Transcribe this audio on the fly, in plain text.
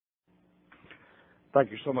Thank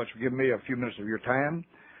you so much for giving me a few minutes of your time.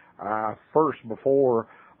 First, before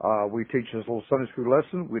we teach this little Sunday school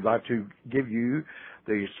lesson, we'd like to give you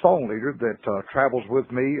the song leader that travels with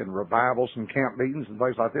me in revivals and camp meetings and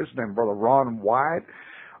things like this, named Brother Ron White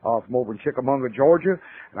from over in Chickamauga, Georgia.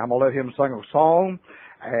 And I'm going to let him sing a song.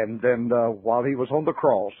 And then while he was on the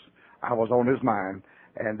cross, I was on his mind.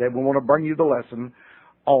 And then we want to bring you the lesson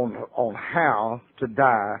on how to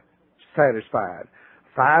die satisfied.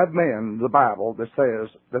 5 men in the Bible that says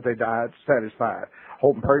that they died satisfied.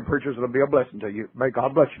 Hope and pray, preachers, it'll be a blessing to you. May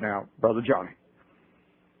God bless you now, Brother Johnny.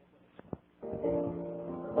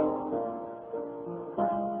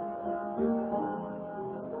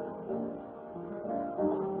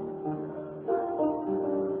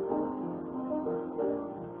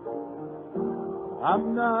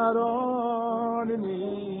 I'm not on an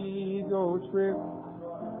ego trip.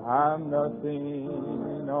 I'm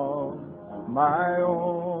nothing on my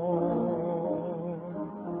own.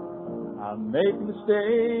 I make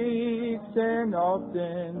mistakes and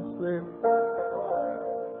often slip,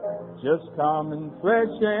 just common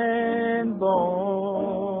flesh and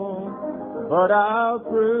bone. But I'll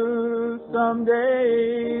prove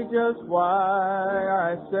someday just why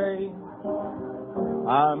I say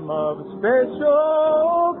I'm of a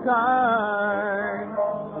special kind.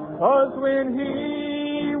 'Cause when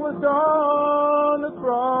he was on the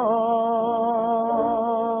cross,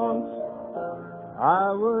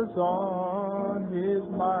 I was on his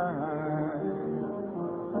mind.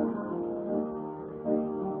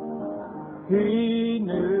 He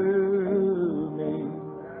knew me,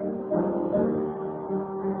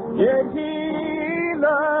 yet he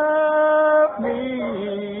loved me.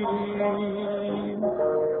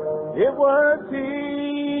 It was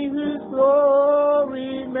he whose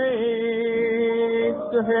glory makes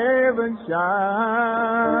the heavens shine.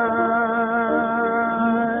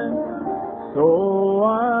 So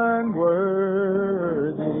unworthy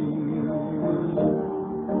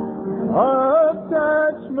of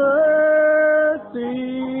such mercy,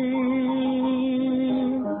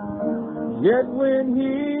 yet when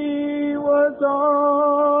he was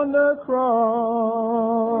on the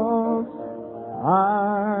cross,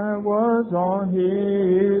 I was on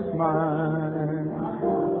his mind.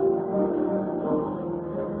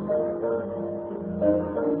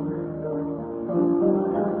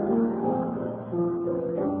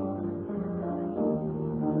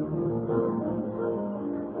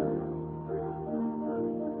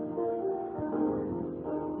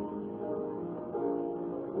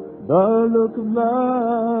 The look of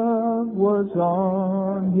love was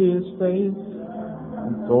on his face,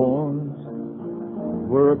 and thorns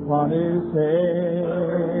were upon his head.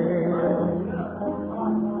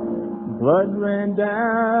 Blood ran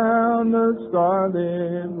down the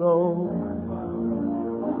scarlet road,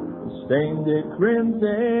 stained it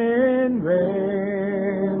crimson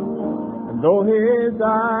red. And though his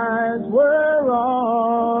eyes were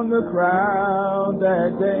on the crowd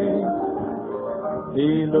that day,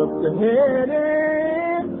 he looked ahead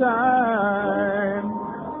in time.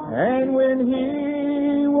 And when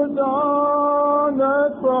he was on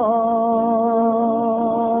the cross,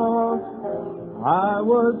 I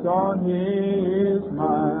was on his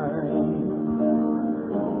mind.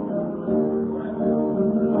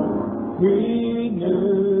 He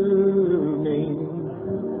knew me,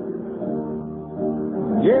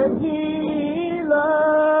 yet he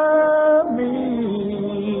loved me.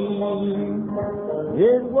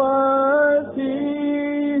 It was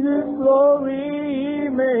he whose glory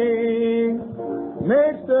makes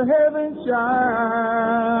the heavens shine.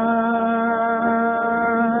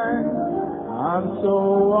 I'm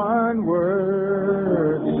so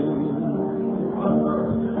unworthy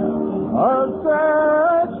of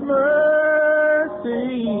such mercy,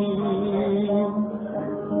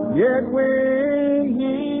 yet when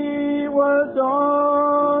he was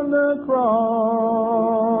on the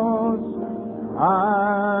cross,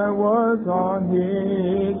 I was on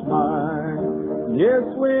his mind. Yes,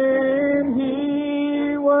 when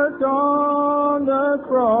he was on the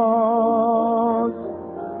cross,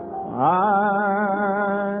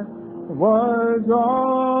 I was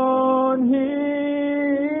on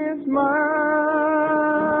his mind.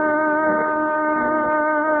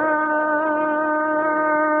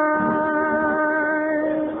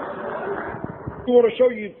 I want to show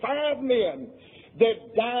you 5 men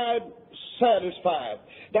that died satisfied.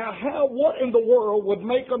 Now, what in the world would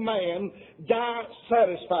make a man die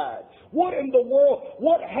satisfied? What in the world,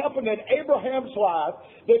 what happened in Abraham's life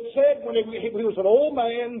that said when he was an old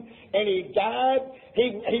man and he died,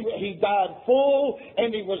 he died full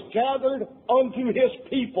and he was gathered unto his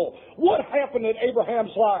people? What happened in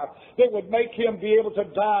Abraham's life that would make him be able to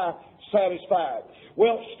die satisfied?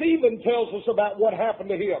 Well, Stephen tells us about what happened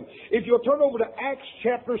to him. If you'll turn over to Acts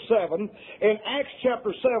chapter 7, in Acts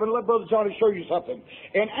chapter 7, let Brother Johnny show you something.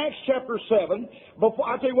 In Acts chapter 7, before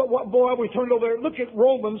I tell you what boy, we turn over there, look at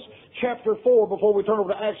Romans chapter 4 before we turn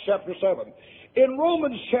over to Acts chapter 7. In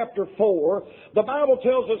Romans chapter 4, the Bible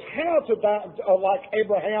tells us how to die like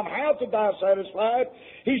Abraham, how to die satisfied.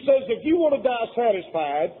 He says if you want to die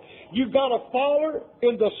satisfied, you've got to follow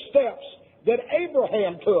in the steps that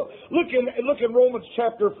Abraham took. Look in Romans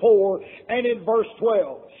chapter 4 and in verse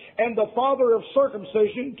 12. And the father of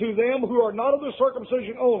circumcision to them who are not of the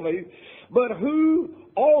circumcision only, but who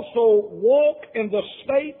also walk in the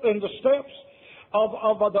steps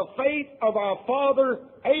of the faith of our father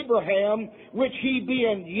Abraham, which he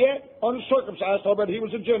being yet uncircumcised, but he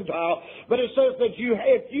was a Gentile. But it says that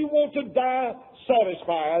if you want to die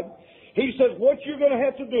satisfied, he says what you're going to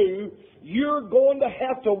have to do, you're going to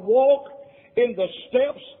have to walk in the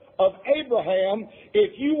steps of Abraham.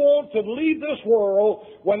 If you want to leave this world,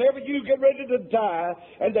 whenever you get ready to die,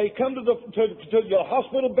 and they come to your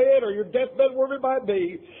hospital bed or your deathbed, wherever it might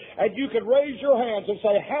be, and you can raise your hands and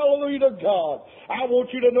say, "Hallelujah to God. I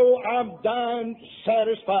want you to know I'm dying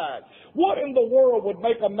satisfied." What in the world would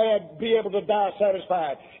make a man be able to die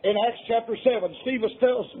satisfied? In Acts chapter 7, Stephen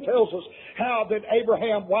tells us how that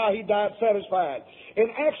Abraham, why he died satisfied. In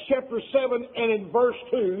Acts chapter 7 and in verse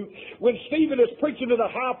 2, when Stephen is preaching to the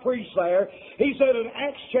high priest there, he said in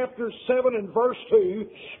Acts chapter 7 and verse 2,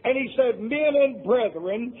 and he said, men and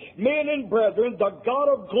brethren, the God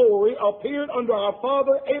of glory appeared unto our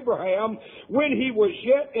father Abraham when he was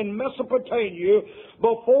yet in Mesopotamia,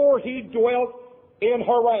 before he dwelt in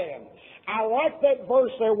Haran. I like that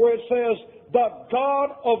verse there where it says, the God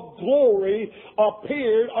of glory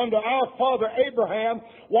appeared unto our father Abraham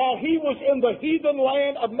while he was in the heathen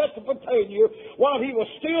land of Mesopotamia, while he was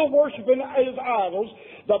still worshiping his idols.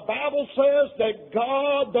 The Bible says that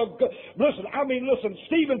listen,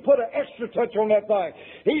 Stephen put an extra touch on that thing.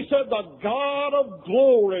 He said the God of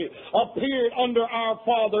glory appeared under our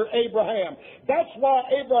father Abraham. That's why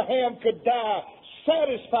Abraham could die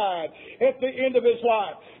satisfied at the end of his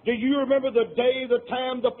life. Do you remember the day, the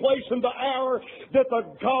time, the place, and the hour that the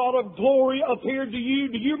God of glory appeared to you?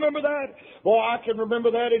 Do you remember that? Well, I can remember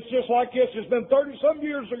that. It's just like this. It's been 30-some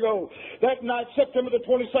years ago. That night, September the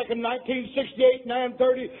 22nd, 1968,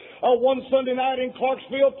 9:30, one Sunday night in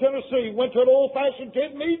Clarksville, Tennessee. Went to an old-fashioned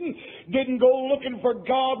tent meeting. Didn't go looking for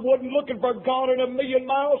God. Wasn't looking for God in a million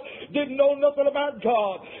miles. Didn't know nothing about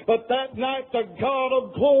God. But that night, the God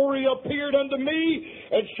of glory appeared unto me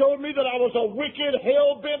and showed me that I was a wicked,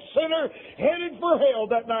 hell-bent sinner headed for hell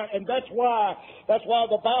that night. And that's why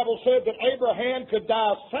the Bible said that Abraham could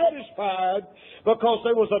die satisfied, because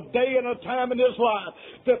there was a day and a time in his life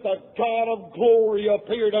that the God of glory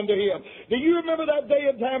appeared unto him. Do you remember that day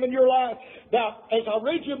and time in your life? Now, as I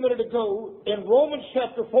read you a minute ago in Romans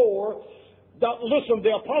chapter 4, listen,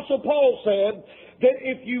 the Apostle Paul said that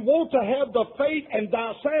if you want to have the faith and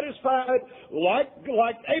die satisfied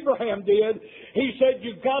like Abraham did, he said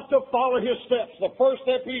you've got to follow his steps. The first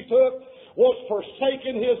step he took was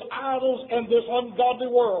forsaking his idols and this ungodly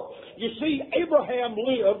world. You see, Abraham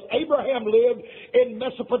lived in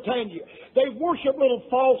Mesopotamia. They worship little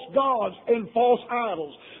false gods and false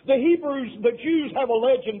idols. The Jews have a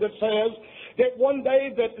legend that says that one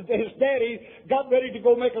day that his daddy got ready to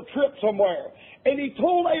go make a trip somewhere. And he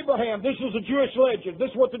told Abraham, this is a Jewish legend, this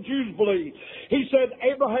is what the Jews believe. He said,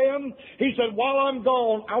 Abraham, while I'm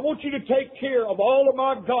gone, I want you to take care of all of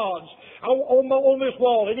my gods on this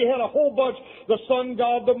wall. And he had a whole bunch, the sun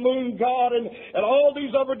god, the moon god, and all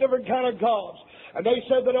these other different kind of gods. And they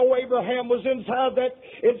said that Abraham was inside of that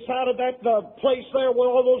place there where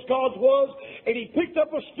all those gods was, and he picked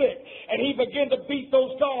up a stick and he began to beat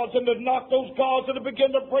those gods and to knock those gods and to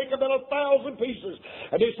begin to break them in 1,000 pieces.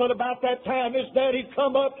 And they said about that time his daddy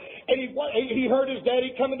come up and he heard his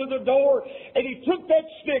daddy come into the door, and he took that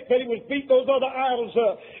stick that he was beating those other idols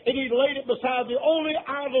up and he laid it beside the only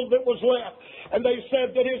idol that was left. And they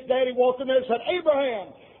said that his daddy walked in there and said,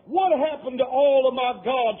 Abraham, what happened to all of my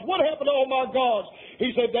gods? What happened to all my gods? He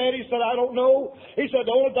said, Daddy, I don't know. He said,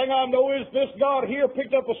 the only thing I know is this God here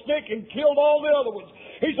picked up a stick and killed all the other ones.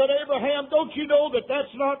 He said, Abraham, don't you know that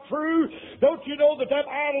that's not true? Don't you know that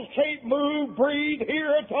idols can't move, breathe,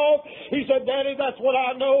 hear, or talk? He said, Daddy, that's what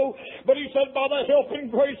I know. But he said, by the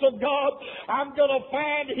helping grace of God, I'm going to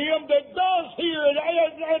find him that does hear and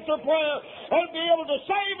answer prayer and be able to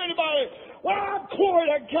save anybody. Well, glory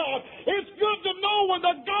to God. It's good to know when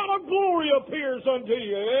the God of glory appears unto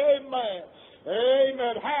you. Amen.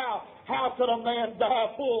 Amen. How could a man die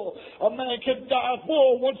full? A man can die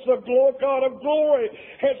full once the God of glory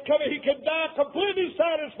has come. He can die completely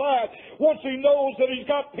satisfied once he knows that he's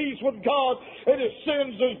got peace with God and his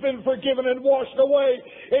sins has been forgiven and washed away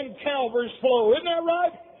in Calvary's flow. Isn't that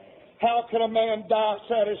right? How can a man die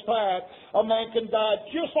satisfied? A man can die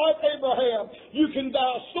just like Abraham. You can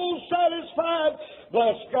die so satisfied.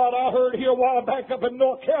 Bless God, I heard here a while back up in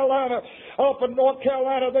North Carolina.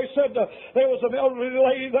 They said there was an elderly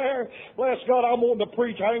lady there. Bless God, I'm wanting to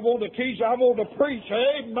preach. I ain't wanting to teach. I'm wanting to preach.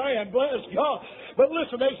 Amen. Bless God. But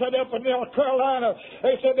listen, they said up in North Carolina,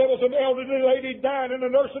 they said there was an elderly lady dying in a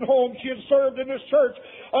nursing home. She had served in this church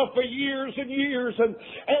for years and years. And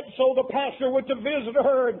so the pastor went to visit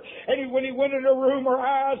her. And when he went in her room, her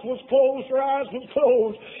eyes was closed.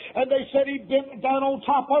 And they said he bent down on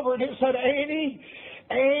top of her and he said, Annie,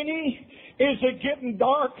 is it getting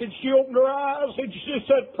dark? And she opened her eyes and she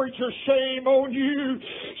said, Preacher, shame on you.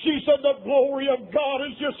 She said, the glory of God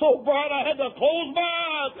is just so bright I had to close my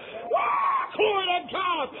eyes. Wow, glory to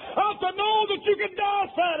God. To know that you can die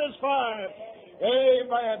satisfied.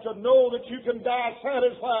 Amen. To know that you can die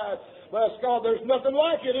satisfied. Bless God, there's nothing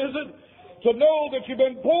like it, is it? To know that you've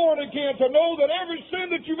been born again. To know that every sin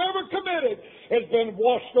that you've ever committed has been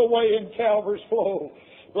washed away in Calvary's flow.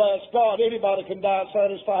 Bless God, anybody can die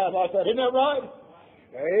satisfied like that. Isn't that right?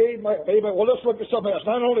 Amen. Amen. Well, let's look at something else.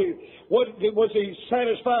 Not only was he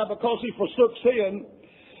satisfied because he forsook sin,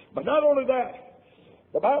 but not only that.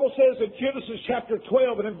 The Bible says in Genesis chapter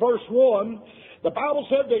 12 and in verse 1, the Bible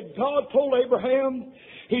said that God told Abraham,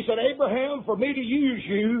 he said, Abraham, for me to use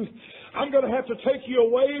you, I'm going to have to take you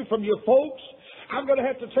away from your folks. I'm going to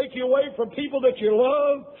have to take you away from people that you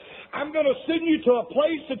love. I'm going to send you to a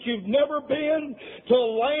place that you've never been, to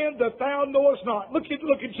a land that thou knowest not. Look at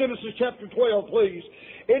Genesis chapter 12, please.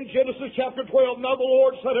 In Genesis chapter 12, now the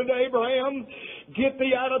Lord said unto Abraham, get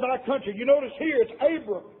thee out of thy country. You notice here, it's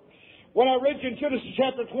Abram. When I read you in Genesis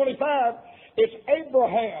chapter 25, it's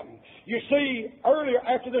Abraham. You see, earlier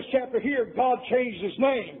after this chapter here, God changed his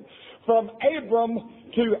name from Abram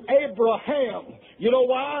to Abraham. You know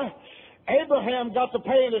why? Abraham got to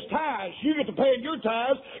paying his tithes. You get to paying your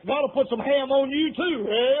tithes. God will put some ham on you too.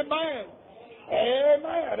 Amen.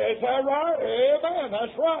 Amen. Is that right? Amen.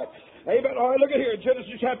 That's right. Amen. All right, look at here.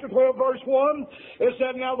 Genesis chapter 12, verse 1. It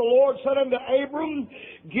said, Now the Lord said unto Abram,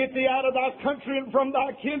 Get thee out of thy country and from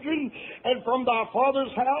thy kindred and from thy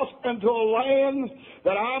father's house into a land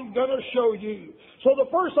that I'm going to show you. So the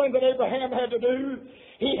first thing that Abraham had to do,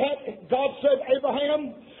 God said,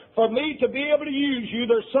 Abraham, for me to be able to use you,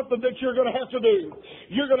 there's something that you're going to have to do.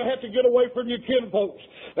 You're going to have to get away from your kinfolks.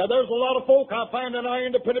 Now, there's a lot of folk I find in our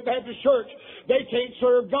Independent Baptist Church, they can't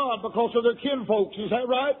serve God because of their kinfolks. Is that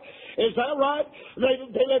right? Is that right?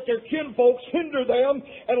 They let their kinfolks hinder them,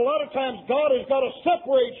 and a lot of times God has got to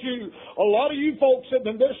separate you. A lot of you folks sitting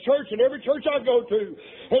in this church and every church I go to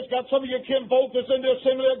has got some of your kinfolk that's in the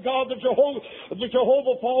Assembly of God, the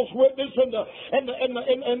Jehovah False Witness, and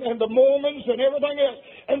the Mormons and everything else,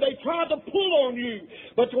 and they try to pull on you.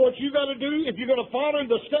 But what you got to do, if you're going to follow in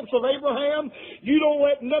the steps of Abraham, you don't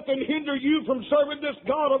let nothing hinder you from serving this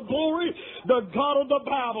God of glory, the God of the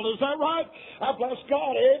Bible. Is that right? I bless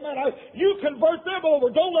God. Amen. You convert them over.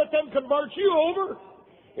 Don't let them convert you over.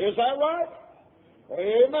 Is that right?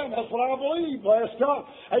 Amen. That's what I believe. Bless God.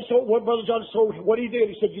 And so what Brother John, so what he did,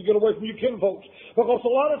 he said, you get away from your kinfolks. Because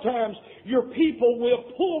a lot of times your people will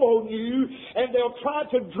pull on you and they'll try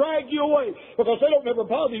to drag you away. Because they don't never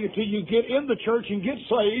bother you till you get in the church and get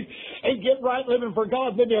saved and get right living for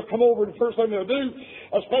God. Then they'll come over and the first thing they'll do,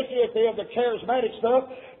 especially if they have the charismatic stuff,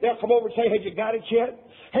 they'll come over and say, have you got it yet?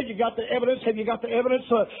 Have you got the evidence? Have you got the evidence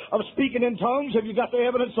of speaking in tongues? Have you got the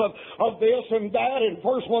evidence of this and that and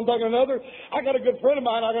first one thing and another? I got a good friend of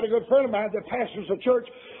mine that pastors a church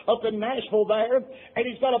up in Nashville there, and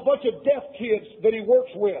he's got a bunch of deaf kids that he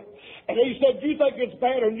works with. And he said, do you think it's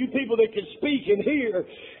bad on you people that can speak and hear?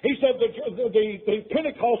 He said the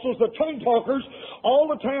Pentecostals, the tongue talkers, all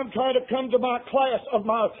the time try to come to my class of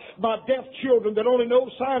my deaf children that only know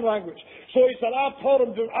sign language. So he said, I've taught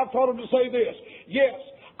them to say this. Yes,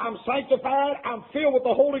 I'm sanctified, I'm filled with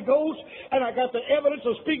the Holy Ghost, and I got the evidence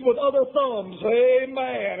of speaking with other thumbs.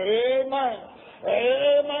 Amen, amen,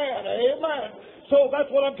 amen, amen. So that's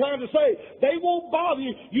what I'm trying to say. They won't bother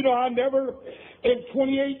you. You know, I never in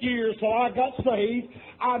 28 years till I got saved,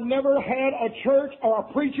 I never had a church or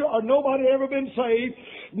a preacher or nobody ever been saved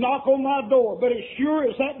knock on my door. But as sure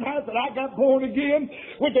as that night that I got born again,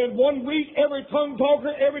 within 1 week, every tongue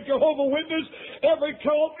talker, every Jehovah Witness, every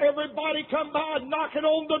cult, everybody come by knocking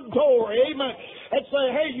on the door. Amen. And say,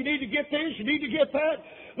 hey, you need to get this, you need to get that.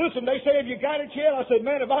 Listen, they say, have you got it yet? I said,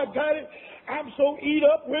 man, if I've got it, I'm so eat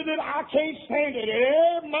up with it, I can't stand it.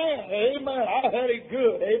 Amen. Amen. I had it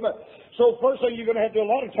good. Amen. So first thing you're going to have to do a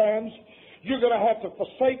lot of times, you're going to have to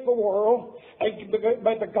forsake the world and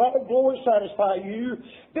let the God of glory satisfy you.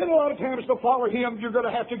 Then a lot of times to follow Him, you're going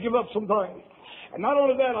to have to give up some things. And not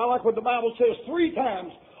only that, I like what the Bible says 3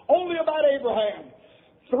 times, only about Abraham.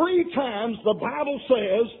 3 times the Bible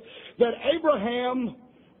says that Abraham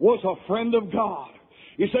was a friend of God.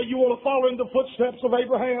 You say you want to follow in the footsteps of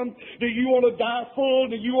Abraham? Do you want to die full?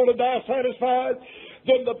 Do you want to die satisfied?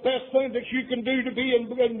 Then the best thing that you can do to be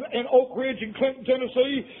in Oak Ridge in Clinton,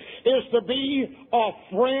 Tennessee is to be a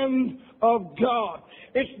friend of God.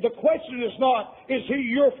 The question is not, is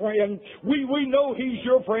He your friend? We know He's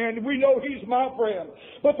your friend. We know He's my friend.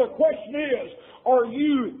 But the question is, are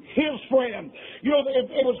you His friend? You know,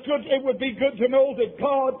 it would be good to know that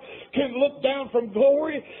God can look down from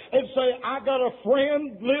glory and say, I got a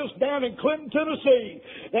friend lives down in Clinton, Tennessee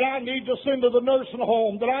that I need to send to the nursing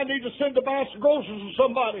home, that I need to send to buy some groceries to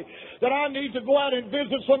somebody, that I need to go out and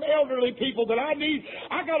visit some elderly people,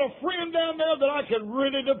 I got a friend down there that I can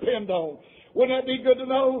really depend on. Wouldn't that be good to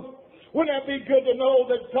know? Wouldn't that be good to know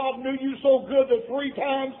that God knew you so good that 3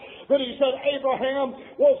 times that He said Abraham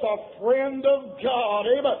was a friend of God?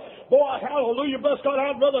 Amen. Boy, hallelujah, bless God,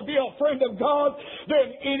 I'd rather be a friend of God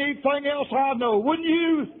than anything else I know. Wouldn't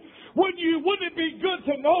you? Wouldn't it be good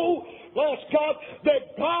to know, bless God,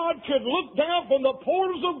 that God could look down from the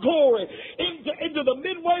portals of glory into the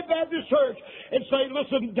Midway Baptist Church and say,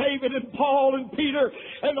 listen, David and Paul and Peter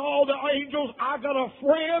and all the angels, I got a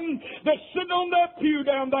friend that's sitting on that pew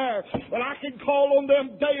down there, and I can call on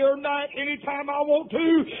them day or night anytime I want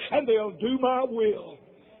to, and they'll do my will.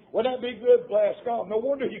 Wouldn't that be good? Bless God. No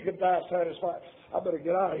wonder you could die satisfied. I better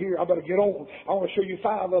get out of here. I better get on. I want to show you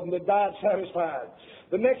 5 of them that died satisfied.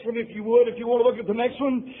 The next one, if you want to look at the next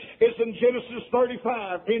one, it's in Genesis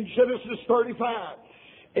 35. In Genesis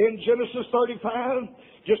 35. In Genesis 35,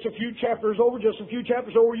 just a few chapters over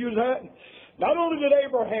you that. Not only did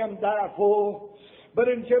Abraham die full,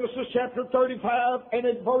 but in Genesis chapter 35 and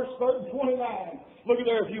in verse 29. Look at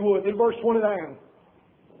there if you would, in verse 29.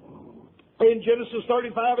 In Genesis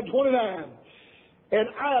 35 and 29. And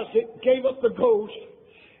Isaac gave up the ghost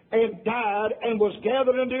and died and was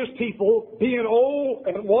gathered unto his people, being old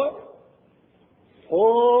and what?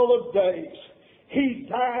 Full of days. He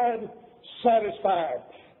died satisfied.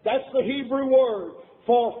 That's the Hebrew word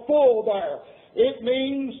for full there. It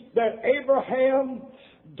means that Abraham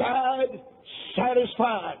died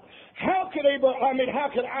satisfied. How could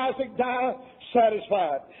Isaac die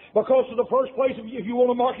satisfied? Because in the first place, if you want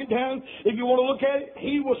to mark it down, if you want to look at it,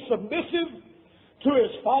 he was submissive to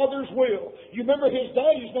his father's will. You remember his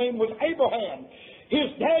daddy's name was Abraham.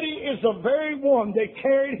 His daddy is the very one that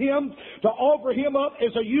carried him to offer him up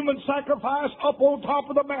as a human sacrifice up on top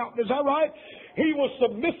of the mountain. Is that right? He was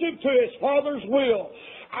submissive to his father's will.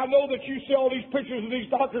 I know that you see all these pictures of these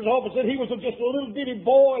doctors' offices and he was just a little bitty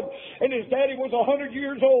boy and his daddy was 100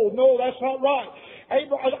 years old. No, that's not right.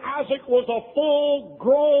 Isaac was a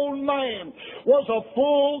full-grown man.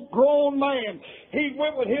 He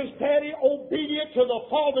went with his daddy obedient to the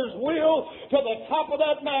Father's will to the top of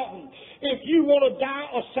that mountain. If you want to die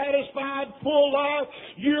a satisfied, full life,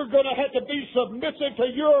 you're going to have to be submissive to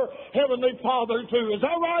your Heavenly Father too. Is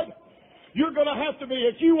that right? You're going to have to be.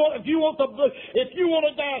 If you want to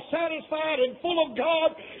die satisfied and full of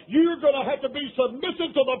God, you're going to have to be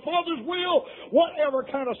submissive to the Father's will, whatever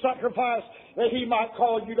kind of sacrifice that He might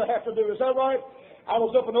call you to have to do. Is that right? I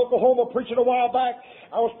was up in Oklahoma preaching a while back.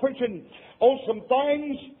 I was preaching on some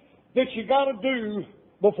things that you got to do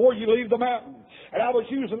before you leave the mountain. And I was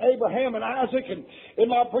using Abraham and Isaac, and in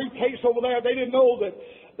my briefcase over there, they didn't know that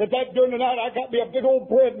during the night I got me a big old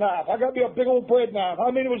bread knife. I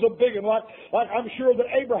mean, it was a big one, like I'm sure that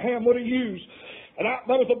Abraham would have used. And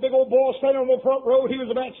there was a big old boy standing on the front row. He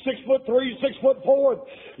was about 6'3", 6'4",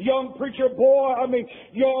 young preacher boy.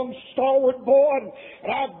 Young stalwart boy.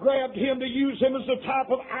 And I grabbed him to use him as a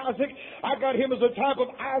type of Isaac. I got him as a type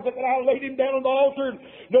of Isaac, and I laid him down on the altar. And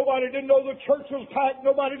nobody didn't know the church was packed.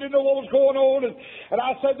 Nobody didn't know what was going on. And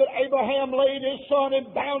I said that Abraham laid his son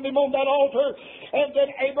and bound him on that altar. And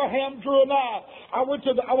then Abraham drew a knife. I went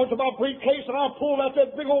to my briefcase and I pulled out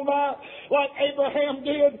that big old knife like Abraham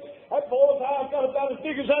did. That boy's eyes got about as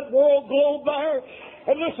big as that world globe there.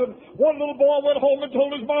 And listen, one little boy went home and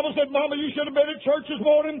told his mama, said, Mama, you should have been at church this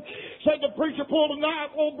morning. Said the preacher pulled a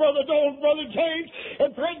knife on Brother James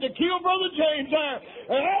and threatened to kill Brother James there.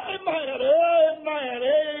 Amen, amen,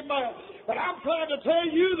 amen. But I'm trying to tell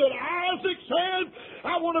you that Isaac said,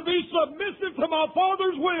 I want to be submissive to my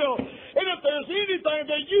Father's will. And if there's anything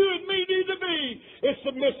that you and me need to be, it's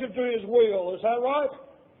submissive to His will. Is that right?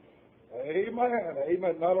 Amen,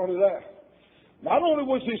 amen. Not only that. Not only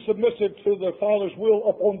was he submissive to the Father's will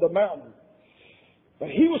up on the mountain, but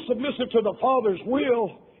he was submissive to the Father's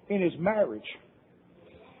will in his marriage.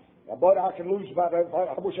 Now, but I can lose about that.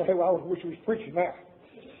 I wish I was preaching that.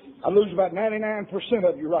 I lose about 99%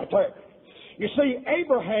 of you right there. You see,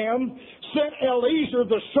 Abraham sent Eliezer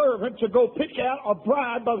the servant to go pick out a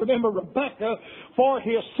bride by the name of Rebekah for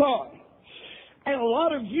his son. And a lot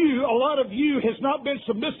of you has not been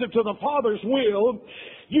submissive to the Father's will.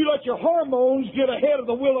 You let your hormones get ahead of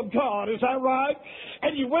the will of God. Is that right?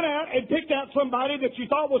 And you went out and picked out somebody that you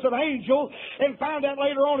thought was an angel and found out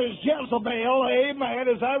later on is Jezebel. Amen.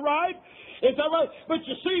 Is that right? Is that right? But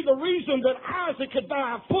you see, the reason that Isaac could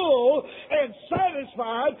die full and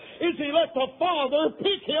satisfied is he let the Father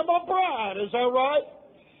pick him a bride. Is that right?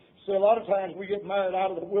 See, a lot of times we get married out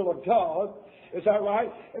of the will of God. Is that right?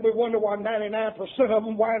 And we wonder why 99% of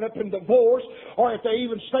them wind up in divorce, or if they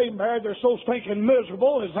even stay married, they're so stinking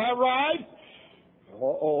miserable. Is that right?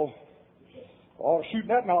 Uh-oh. I'll shoot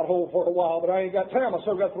that knot hole for a while, but I ain't got time. I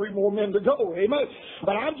still got 3 more men to go. Amen.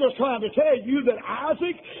 But I'm just trying to tell you that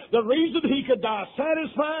Isaac, the reason he could die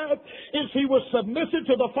satisfied is he was submissive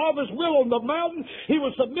to the Father's will on the mountain. He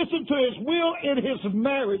was submissive to His will in his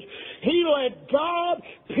marriage. He let God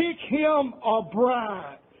pick him a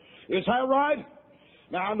bride. Is that right?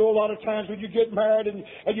 Now, I know a lot of times when you get married and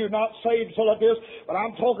you're not saved, so like this, but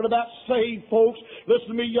I'm talking about saved folks.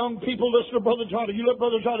 Listen to me, young people. Listen to Brother Johnny. You let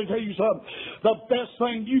Brother Johnny tell you something. The best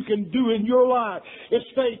thing you can do in your life is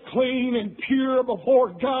stay clean and pure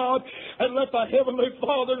before God and let the Heavenly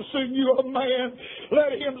Father send you a man.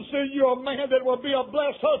 Let Him send you a man that will be a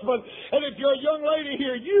blessed husband. And if you're a young lady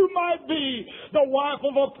here, you might be the wife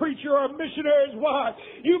of a preacher or a missionary's wife.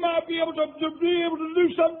 You might be able to do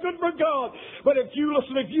something good for God. But if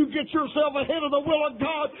you get yourself ahead of the will of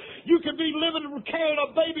God, you can be carrying a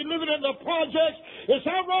baby, living in the projects. Is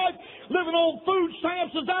that right? Living on food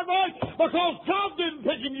stamps. Is that right? Because God didn't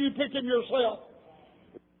pick him, you picked him yourself.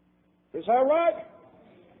 Is that right?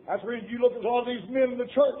 That's the reason you look at all these men in the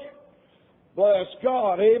church. Bless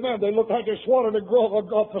God. Amen. They look like they're swallowing a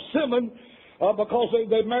persimmon. Because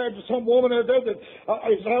they married to some woman out there that,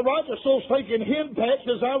 is that right? They're so stinking henpecked.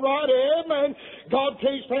 Is that right? Amen. God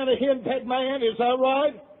can't stand a henpecked man. Is that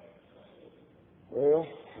right? Well,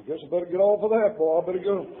 I guess I better get off of that, boy. I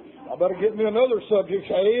better get me another subject.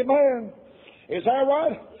 Amen. Is that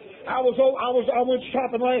right? I went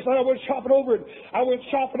shopping last night. I went shopping over in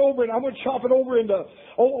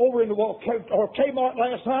Kmart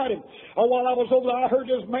last night, and while I was over there, I heard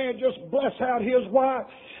this man just bless out his wife.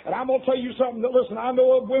 And I'm going to tell you something that, listen, I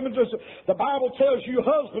know of women the Bible tells you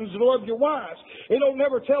husbands to love your wives. It don't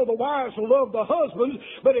never tell the wives to love the husbands,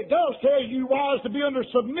 but it does tell you wives to be under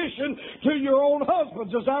submission to your own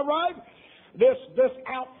husbands. Is that right? This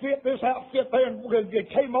outfit there in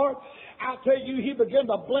Kmart, I tell you, he began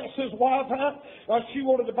to bless his wife out. She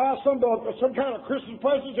wanted to buy some kind of Christmas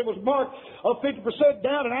presents. It was marked 50%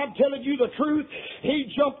 down, and I'm telling you the truth.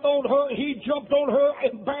 He jumped on her,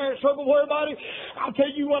 embarrassed her before everybody. I'll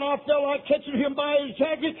tell you what, I felt like catching him by his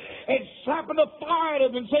jacket and slapping the fire at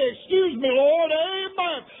him and saying, "Excuse me, Lord,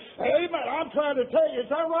 amen, amen." I'm trying to tell you,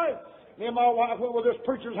 is that right? Me and my wife went with this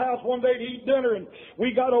preacher's house one day to eat dinner, and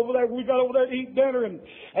we got over there to eat dinner, and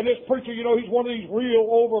this preacher, he's one of these real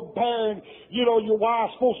overbearing, your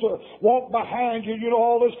wife's supposed to walk behind you,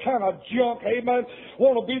 all this kind of junk, amen.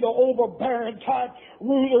 Want to be the overbearing type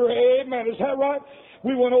ruler, amen. Is that right?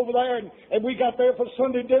 We went over there and we got there for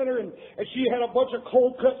Sunday dinner, and she had a bunch of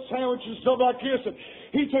cold cut sandwiches and stuff like this, and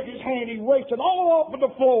he took his hand, he raked it all off of the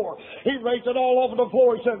floor. He raked it all over the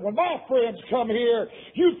floor. He said, "When my friends come here,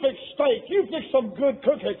 you fix steak, you fix some good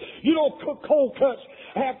cooking. You don't cook cold cuts.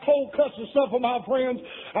 I have cold cuts and stuff for my friends."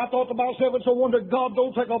 I thought to myself, it's a wonder God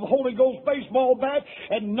don't take a Holy Ghost baseball bat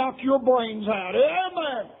and knock your brains out.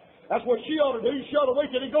 Amen. That's what she ought to do. She ought to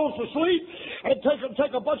wait till he goes to sleep and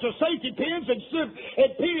take a bunch of safety pins and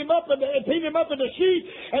pin him up in the sheet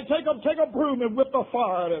and take a broom and whip the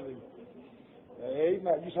fire out of him.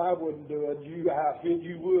 Amen. You say I wouldn't do it. I feel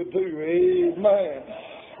you would too. Amen.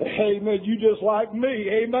 Amen. You just like me.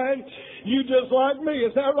 Amen. You just like me.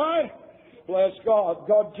 Is that right? Bless God.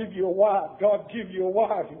 God give you a wife. God give you a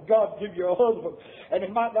wife. And God give you a husband. And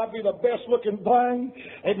it might not be the best looking thing.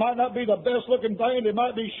 It might not be the best looking thing. They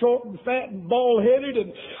might be short and fat and bald headed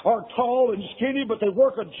and are tall and skinny, but they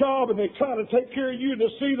work a job and they try to take care of you to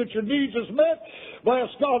see that your needs is met. Bless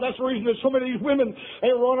God. That's the reason that so many of these women, they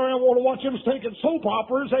run around and want to watch them stinking soap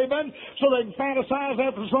operas, amen, so they can fantasize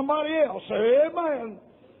after somebody else. Amen.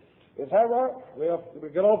 Is that right? Well, we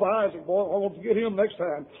get off of Isaac, boy. I won't forget him next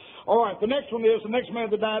time. All right, the next one is, the next man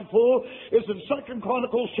that died full is in 2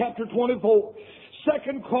 Chronicles chapter 24.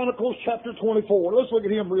 2 Chronicles chapter 24. Let's look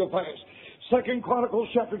at him real fast. 2 Chronicles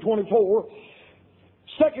chapter 24.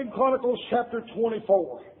 2 Chronicles chapter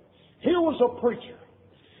 24. Here was a preacher.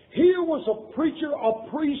 Here was a preacher, a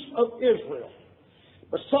priest of Israel.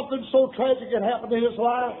 But something so tragic had happened in his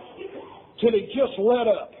life till he just let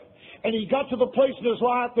up. And he got to the place in his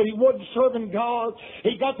life that he wasn't serving God.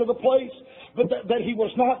 He got to the place that he was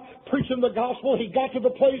not preaching the gospel. He got to the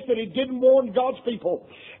place that he didn't warn God's people.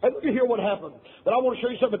 And look at here what happened. But I want to show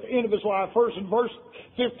you something at the end of his life. First in verse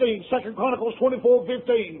 15, 2 Chronicles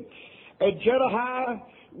 24:15. And Jedediah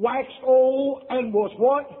waxed old and was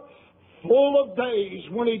what? Full of days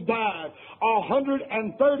when he died. 130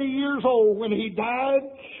 years old when he died.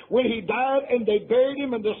 When he died, and they buried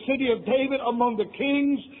him in the city of David among the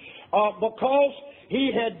kings. Because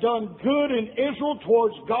he had done good in Israel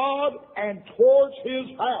towards God and towards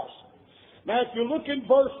his house. Now, if you look in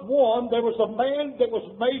verse 1, there was a man that was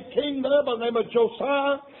made king there by the name of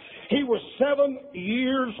Josiah. He was 7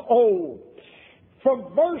 years old.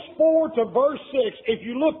 From verse 4 to verse 6, if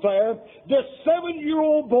you look there, this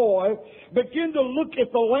 7-year-old boy began to look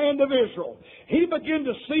at the land of Israel. He began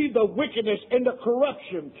to see the wickedness and the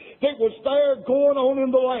corruption that was there going on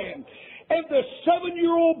in the land. And the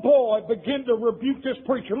 7-year-old boy began to rebuke this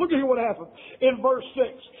preacher. Look at here what happened in verse 6.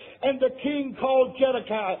 And the king called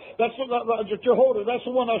Jehoiakim, that's Jehoiada, that's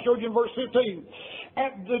the one I showed you in verse 15,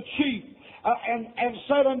 and the chief, and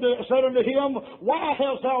said unto him, Why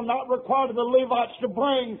hast thou not required the Levites to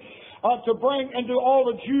bring into all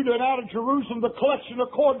of Judah and out of Jerusalem the collection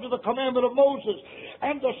according to the commandment of Moses,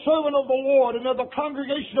 and the servant of the Lord, and of the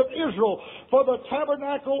congregation of Israel, for the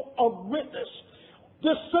tabernacle of witness?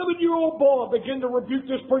 This 7-year-old boy began to rebuke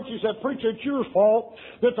this preacher. He said, Preacher, it's your fault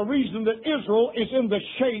that the reason that Israel is in the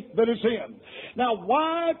shape that it's in. Now,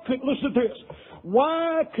 listen to this,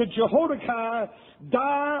 why could Jehoiakim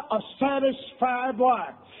die a satisfied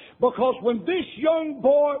life? Because when this young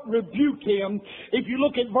boy rebuked him, if you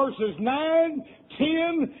look at verses 9,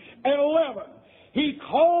 10, and 11, he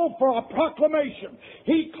called for a proclamation.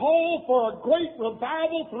 He called for a great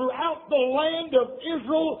revival throughout the land of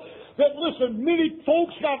Israel. That, listen, many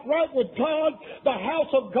folks got right with God. The house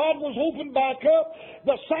of God was opened back up.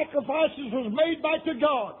 The sacrifices was made back to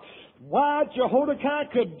God. Why Jehoiakim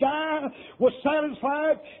could die, was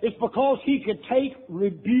satisfied, is because he could take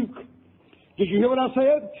rebuke. Did you hear what I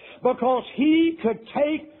said? Because he could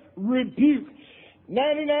take rebuke.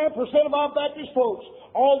 99% of our Baptist folks,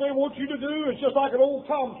 all they want you to do is just like an old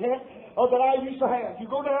tomcat that I used to have. You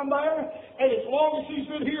go down there, and as long as he's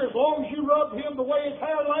in here, as long as you rub him the way his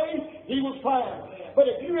hair lay, he was fine. But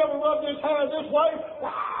if you ever rubbed his hair this way,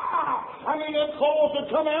 them claws would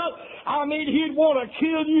come out. He'd want to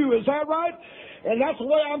kill you. Is that right? And that's the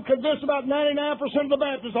way I'm convinced about 99% of the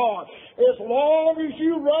Baptists are. As long as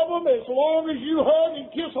you rub them, as long as you hug and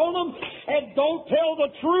kiss on them, and don't tell the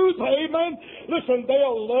truth, amen, listen,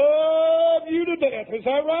 they'll love you to death. Is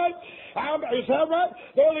that right? Is that right?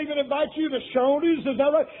 They'll even invite you to Shoney's. Is that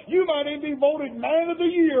right? You might even be voted Man of the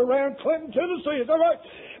Year around Clinton, Tennessee. Is that right?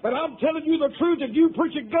 But I'm telling you the truth, if you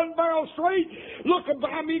preach a gun barrel straight,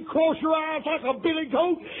 cross your eyes like a billy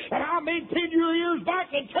goat, and pin your ears back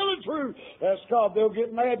and tell the truth. That's God, they'll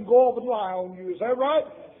get mad and go off and lie on you. Is that right?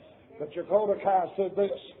 But Jehoiakim said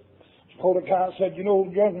this. Jehoiakim said,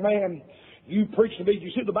 young man, you preach to me. You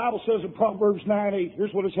see, the Bible says in Proverbs 9:8,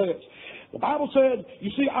 here's what it says. The Bible said, you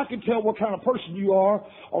see, I can tell what kind of person you are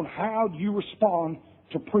on how you respond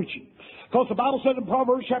to preaching. Because the Bible said in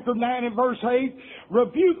Proverbs chapter 9 and verse 8,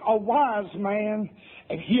 rebuke a wise man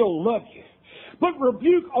and he'll love you. But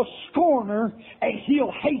rebuke a scorner and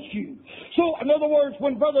he'll hate you. So, in other words,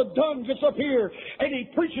 when Brother Dunn gets up here and he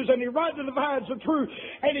preaches and he rightly divides the truth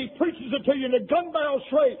and he preaches it to you in a gun barrel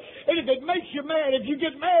straight, and if it makes you mad, if you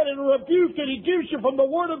get mad and rebuke that he gives you from the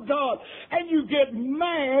Word of God, and you get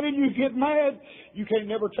mad, you can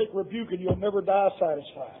never take rebuke and you'll never die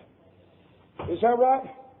satisfied. Is that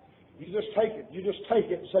right? You just take it. You just take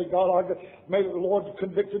it and say, God, maybe the Lord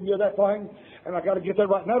convicted me of that thing, and I got to get that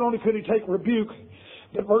right. Not only could he take rebuke,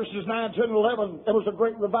 but verses 9, 10, and 11, there was a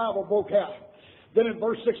great revival broke out. Then in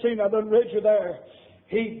verse 16, I done read you there,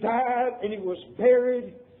 He died and he was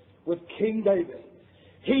buried with King David.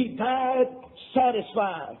 He died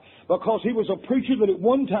satisfied because he was a preacher that at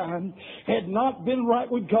one time had not been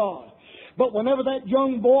right with God. But whenever that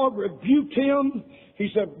young boy rebuked him, he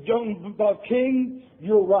said, "Young king,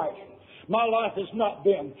 you're right. My life has not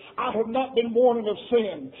been. I have not been warning of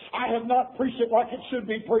sin. I have not preached it like it should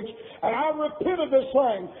be preached. And I repented this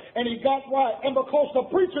thing." And he got right. And because the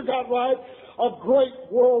preacher got right, a great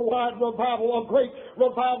worldwide revival, a great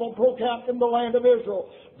revival broke out in the land of Israel.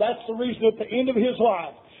 That's the reason at the end of his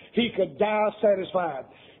life, he could die satisfied.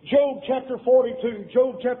 Job chapter 42.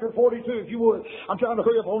 Job chapter 42, if you would. I'm trying to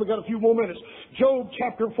hurry up. I've only got a few more minutes. Job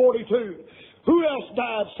chapter 42. Who else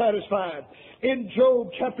died satisfied? In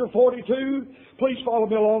Job chapter 42, please follow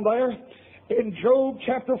me along there. In Job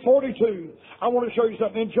chapter 42, I want to show you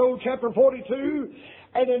something. In Job chapter 42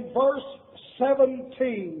 and in verse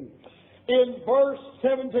 17. In verse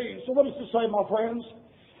 17. So what does it say, my friends?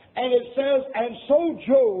 And it says, and so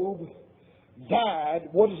Job died.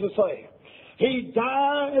 What does it say? He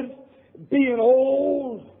died being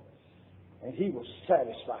old and he was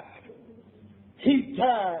satisfied. He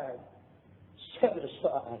died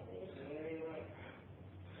satisfied.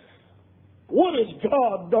 What has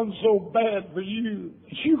God done so bad for you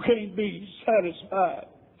that you can't be satisfied?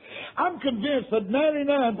 I'm convinced that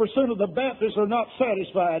 99% of the Baptists are not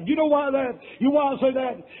satisfied. You know why that? You know why I say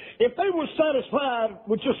that? If they were satisfied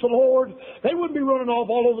with just the Lord, they wouldn't be running off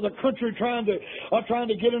all over the country trying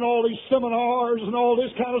to get in all these seminars and all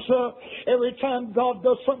this kind of stuff. Every time God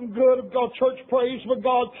does something good, God church prays for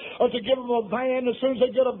God to give them a van. As soon as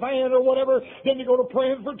they get a van or whatever, then they go to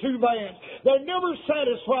praying for 2 vans. They're never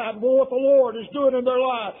satisfied with what the Lord is doing in their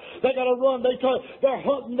life. They got to run. They're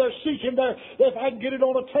hunting. They're seeking. If I can get it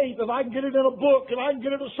on a tape, if I can get it in a book, if I can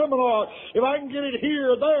get it in a seminar, if I can get it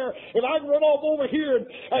here or there, if I can run off over here and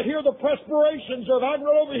hear the perspirations, or if I can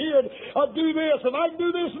run over here and do this, if I can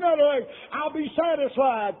do this and that, I'll be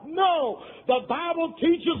satisfied. No, the Bible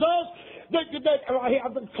teaches us that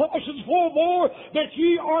Colossians 4:4, that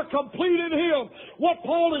ye are complete in Him. What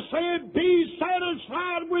Paul is saying, be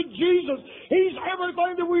satisfied with Jesus. He's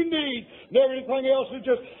everything that we need. And everything else is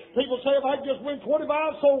just, people say, if I just win 25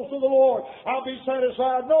 souls to the Lord, I'll be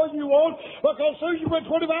satisfied. No, you won't, because as soon as you win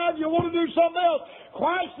 25, you want to do something else.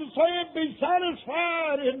 Christ is saying, be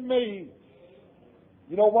satisfied in me.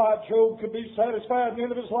 You know why Job could be satisfied at the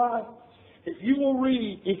end of his life? If you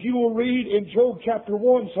will read in Job chapter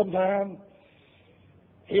 1 sometime,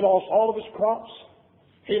 he lost all of his crops.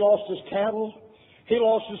 He lost his cattle. He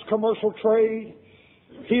lost his commercial trade.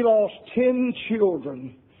 He lost 10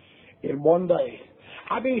 children in one day.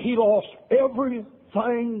 I mean, he lost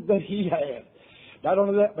everything that he had. Not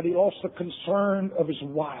only that, but he lost the concern of his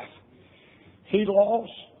wife. He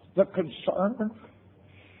lost the concern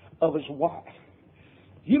of his wife.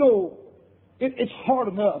 You know, it's hard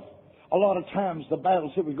enough a lot of times, the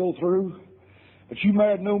battles that we go through, but you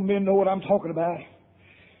married no men know what I'm talking about.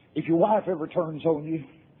 If your wife ever turns on you,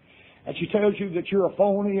 and she tells you that you're a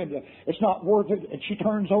phony and it's not worth it, and she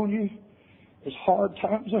turns on you, it's hard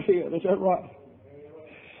times ahead. Is that right?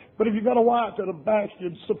 But if you've got a wife that'll back you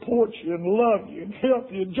and support you and love you and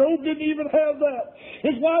help you, Job didn't even have that.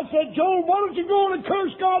 His wife said, Job, why don't you go and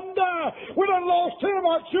curse God and die? We done lost 10 of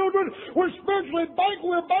our children. We're spiritually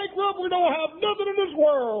bankrupt. We don't have nothing in this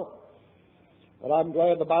world. But I'm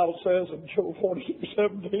glad the Bible says in Job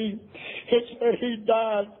 42:17, it said he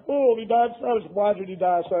died full. He died satisfied. Why did he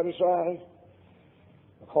die satisfied?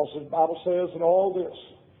 Because the Bible says in all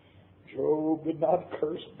this, Job did not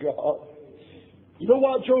curse God. You know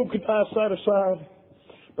why Job could die satisfied?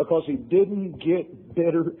 Because he didn't get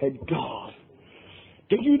bitter at God.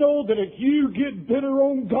 Did you know that if you get bitter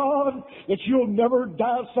on God, that you'll never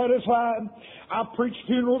die satisfied? I preach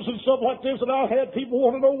funerals and stuff like this, and I've had people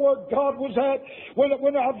want to know where God was at when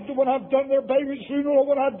I've done their baby's funeral, or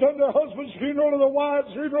when I've done their husband's funeral, or their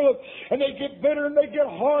wife's funeral, and they get bitter and they get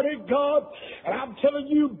hard at God. And I'm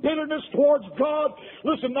telling you, bitterness towards God,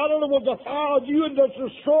 listen, not only will defile you and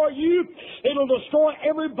destroy you, it'll destroy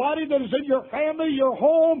everybody that is in your family, your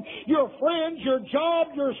home, your friends, your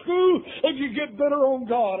job, your school, if you get bitter on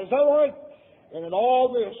God. Is that right? And in all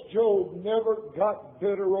this, Job never got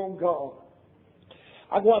bitter on God.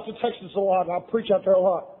 I go out to Texas a lot, and I preach out there a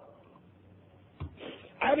lot.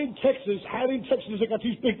 Out in Texas, they got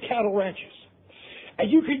these big cattle ranches.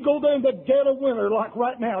 And you can go there in the dead of winter, like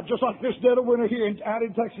right now, just like this dead of winter here out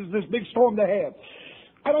in Texas, this big storm they have.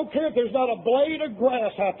 I don't care if there's not a blade of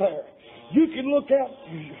grass out there. You can look out.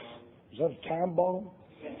 Is that a time bomb?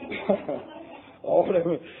 Oh,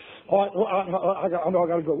 whatever. All right, I know I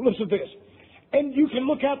got to go. Listen to this. And you can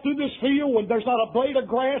look out through this field when there's not a blade of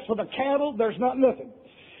grass for the cattle. There's not nothing.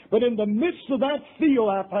 But in the midst of that field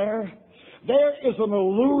out there is an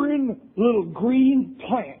alluring little green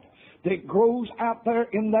plant that grows out there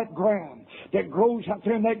in that ground.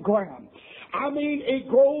 I mean, it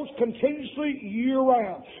grows continuously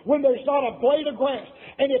year-round when there's not a blade of grass.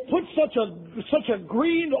 And it puts such a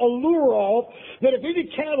green allure off that if any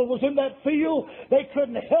cattle was in that field, they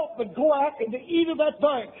couldn't help but go out and eat of that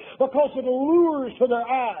thing because it allures to their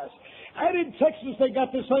eyes. Out in Texas, they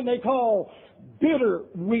got this thing they call bitter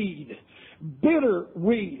weed. Bitter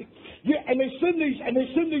weed. Yeah, and they send these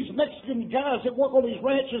Mexican guys that work on these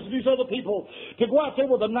ranches and these other people to go out there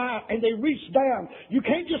with a knife and they reach down. You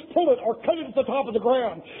can't just pull it or cut it at the top of the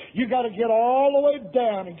ground. You got to get all the way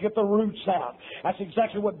down and get the roots out. That's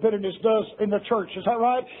exactly what bitterness does in the church. Is that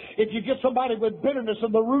right? If you get somebody with bitterness and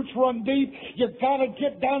the roots run deep, you got to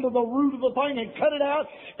get down to the root of the thing and cut it out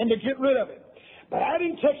and to get rid of it. But out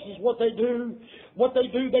in Texas, they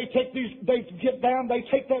get down, they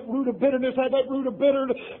take that root of bitterness, that root of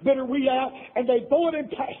bitter weed out, and they throw it in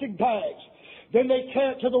plastic bags. Then they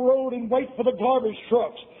carry it to the road and wait for the garbage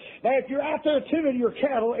trucks. Now, if you're out there tending your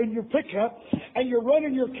cattle in your pickup, and you're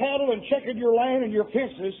running your cattle and checking your land and your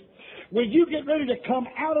fences, when you get ready to come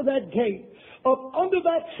out of that gate, up under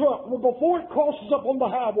that truck, well, before it crosses up on the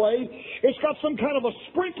highway, it's got some kind of a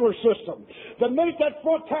sprinkler system. The minute that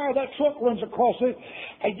front tire of that truck runs across it,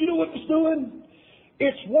 and you know what it's doing?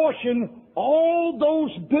 It's washing all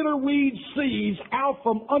those bitter weed seeds out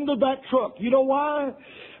from under that truck. You know why?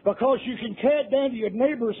 Because you can carry it down to your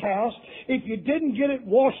neighbor's house if you didn't get it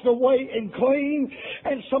washed away and clean,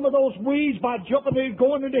 and some of those weeds by jumping in,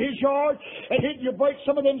 going into his yard and hitting your brakes,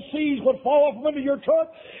 some of them seeds would fall off from under your truck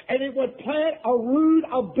and it would plant a root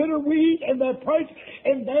of bitter weed in their place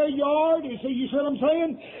in their yard. You see what I'm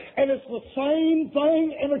saying? And it's the same thing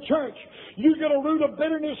in a church. You get a root of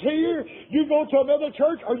bitterness here, you go to another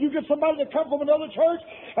church, or you get somebody that comes from another church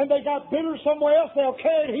and they got bitter somewhere else, they'll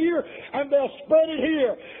carry it here and they'll spread it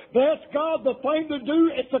here. That's God, the thing to do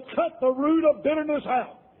is to cut the root of bitterness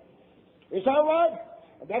out. Is that right?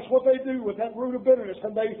 And that's what they do with that root of bitterness,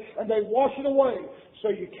 and they wash it away so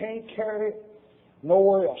you can't carry it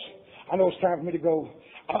nowhere else. I know it's time for me to go.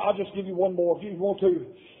 I'll just give you one more if you want to.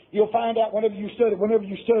 You'll find out whenever you study. I want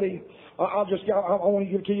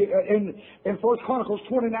to give it to you in 1 Chronicles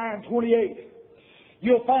 29:28.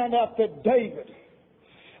 You'll find out that David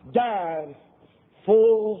died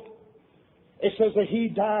full. It says that he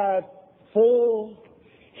died full.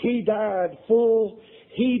 He died full.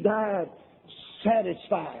 He died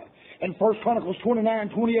satisfied. In 1 Chronicles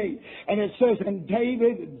 29:28, and it says, and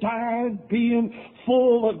David died being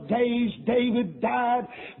full of days. David died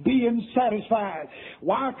being satisfied.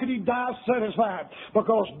 Why could he die satisfied?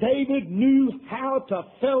 Because David knew how to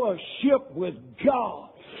fellowship with God.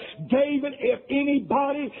 David, if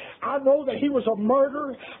anybody, I know that he was a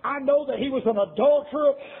murderer. I know that he was an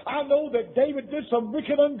adulterer. I know that David did some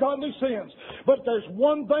wicked, ungodly sins. But there's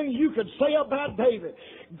one thing you could say about David.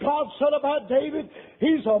 God said about David,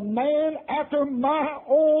 he's a man after my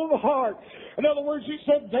own heart. In other words, he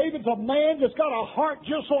said, David's a man that's got a heart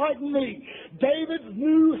just like me. David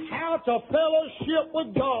knew how to fellowship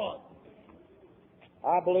with God.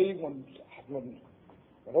 I believe when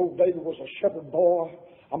old David was a shepherd boy,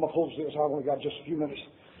 I'm going to close this. I've only got just a few minutes.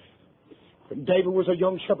 When David was a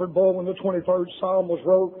young shepherd boy when the 23rd Psalm was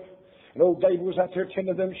wrote, and old David was out there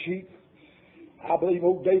tending them sheep, I believe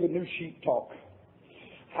old David knew sheep talk.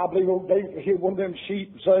 I believe old David could hear one of them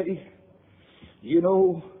sheep say, you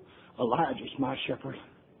know, Elijah's my shepherd.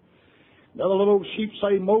 Another little old sheep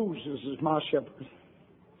say, Moses is my shepherd.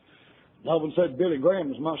 Another one said, Billy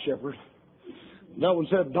Graham is my shepherd. Another one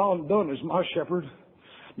said, Don Dunn is my shepherd.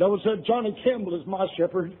 Another one said, Johnny Campbell is my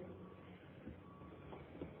shepherd.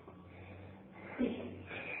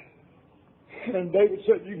 And David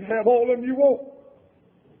said, you can have all of them you want.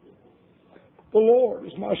 The Lord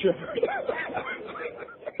is my shepherd.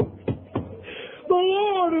 The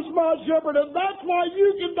Lord is my shepherd, and that's why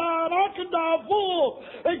you can die and I can die full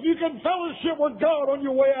if you can fellowship with God on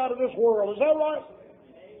your way out of this world. Is that right?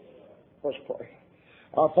 Let's pray.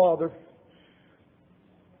 Our Father,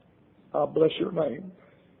 I bless your name.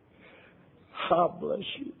 I bless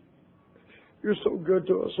you. You're so good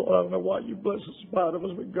to us, Lord. I don't know why you bless us in spite of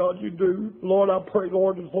us, but God, you do. Lord, I pray,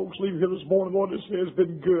 Lord, as folks leave here this morning, Lord, it has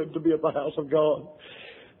been good to be at the house of God.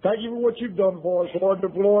 Thank you for what you've done for us, Lord.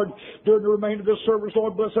 Lord, during the remainder of this service,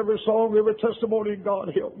 Lord, bless every song, every testimony, and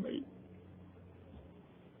God, help me.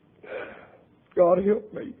 God,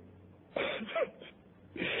 help me.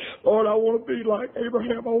 Lord, I want to be like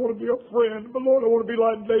Abraham. I want to be a friend. But Lord, I want to be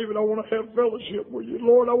like David. I want to have fellowship with you.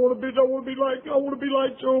 Lord, I want to be like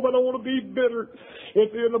Job. I don't want to be bitter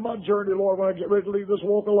at the end of my journey, Lord, when I get ready to leave this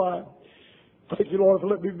walk alive. Thank you, Lord, for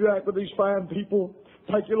letting me be back with these fine people.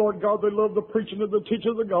 Thank you, Lord God, they love the preaching and the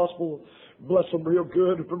teaching of the gospel. Bless them real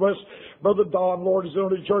good. Bless Brother Don, Lord, is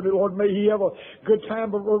on his journey. Lord, may he have a good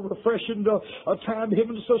time, a refreshing time, him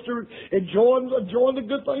and the sister, enjoying the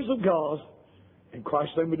good things of God. In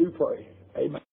Christ's name we do pray. Amen.